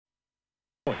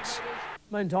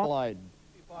Adelaide.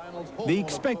 The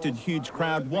expected huge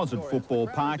crowd was at Football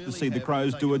Park to see the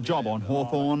Crows do a job on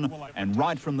Hawthorn, and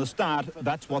right from the start,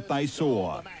 that's what they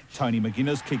saw. Tony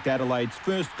McGuinness kicked Adelaide's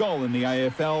first goal in the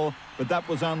AFL, but that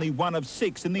was only one of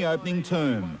 6 in the opening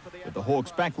term, with the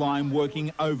Hawks' backline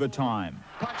working overtime.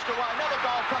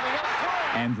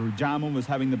 Andrew Jarman was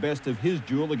having the best of his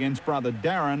duel against brother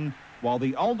Darren, while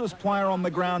the oldest player on the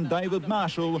ground, David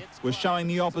Marshall, was showing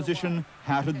the opposition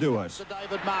how to do it.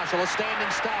 David Marshall, a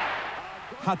standing start.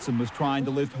 Hudson was trying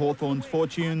to lift Hawthorn's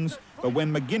fortunes, but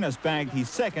when McGuinness bagged his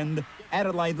second,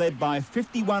 Adelaide led by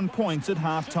 51 points at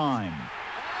half-time.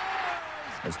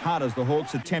 As hard as the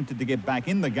Hawks attempted to get back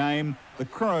in the game, the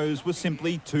Crows were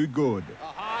simply too good. A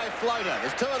high floater.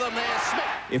 There's 2 of them there. Smith.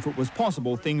 If it was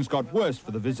possible, things got worse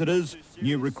for the visitors.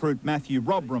 New recruit Matthew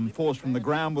Robram forced from the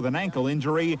ground with an ankle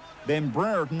injury. Then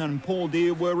Brereton and Paul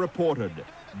Deere were reported.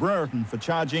 Brereton for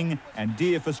charging and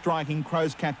Deere for striking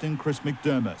Crows captain Chris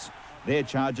McDermott. Their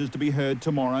charges to be heard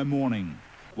tomorrow morning.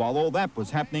 While all that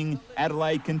was happening,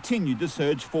 Adelaide continued to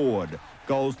surge forward.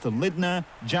 Goals to Lidner,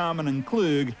 Jarman and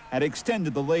Klug had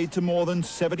extended the lead to more than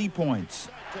 70 points.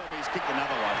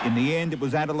 In the end, it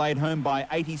was Adelaide home by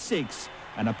 86,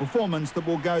 and a performance that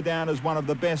will go down as one of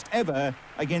the best ever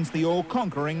against the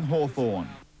all-conquering Hawthorn.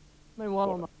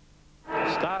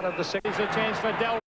 Start of the second, a chance for Del.